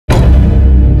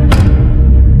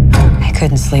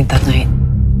couldn't sleep that night.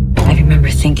 I remember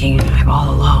thinking I'm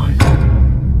all alone.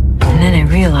 And then I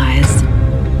realized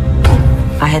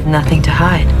I had nothing to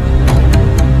hide.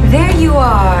 There you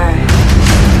are.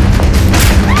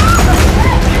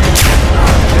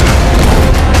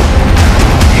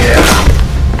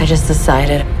 I just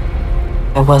decided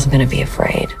I wasn't going to be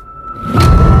afraid.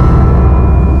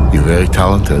 You're very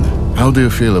talented. How do you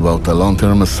feel about a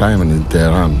long-term assignment in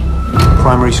Téhéran?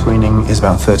 Primary screening is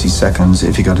about 30 seconds.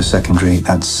 If you go to secondary,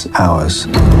 that's hours.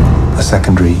 A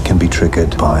secondary can be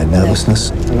triggered by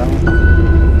nervousness.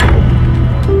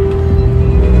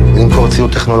 למכור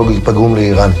ציוד טכנולוגי פגום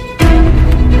לאיראן.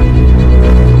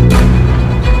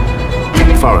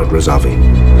 Farhad Razavi.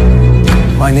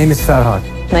 My name is Farhad.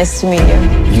 Nice to meet you.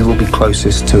 You will be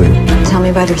closest to him. Tell me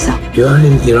about yourself. You are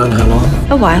in Iran how long?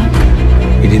 A while.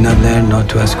 You did not learn not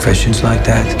to ask questions like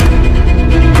that?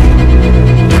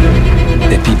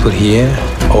 The people here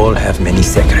all have many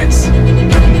secrets.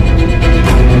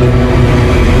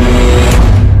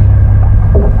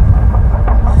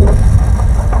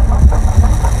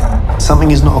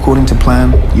 Something is not according to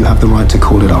plan, you have the right to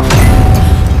call it off.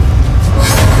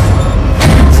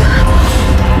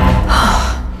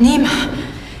 Neem,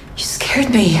 you scared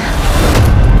me.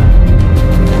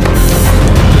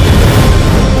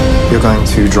 You're going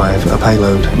to drive a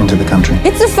payload into the country.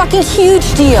 It's a fucking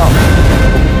huge deal.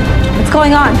 What's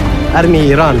going on?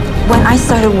 Army Iran. When I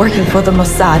started working for the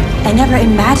Mossad, I never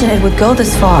imagined it would go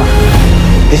this far.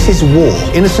 This is war.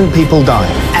 Innocent people die.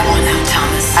 I want out,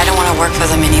 Thomas. I don't want to work for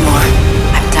them anymore.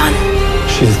 I'm done.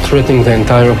 She's threatening the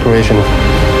entire operation.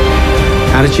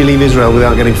 How did you leave Israel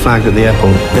without getting flagged at the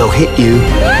airport? They'll hit you,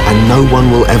 and no one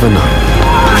will ever know.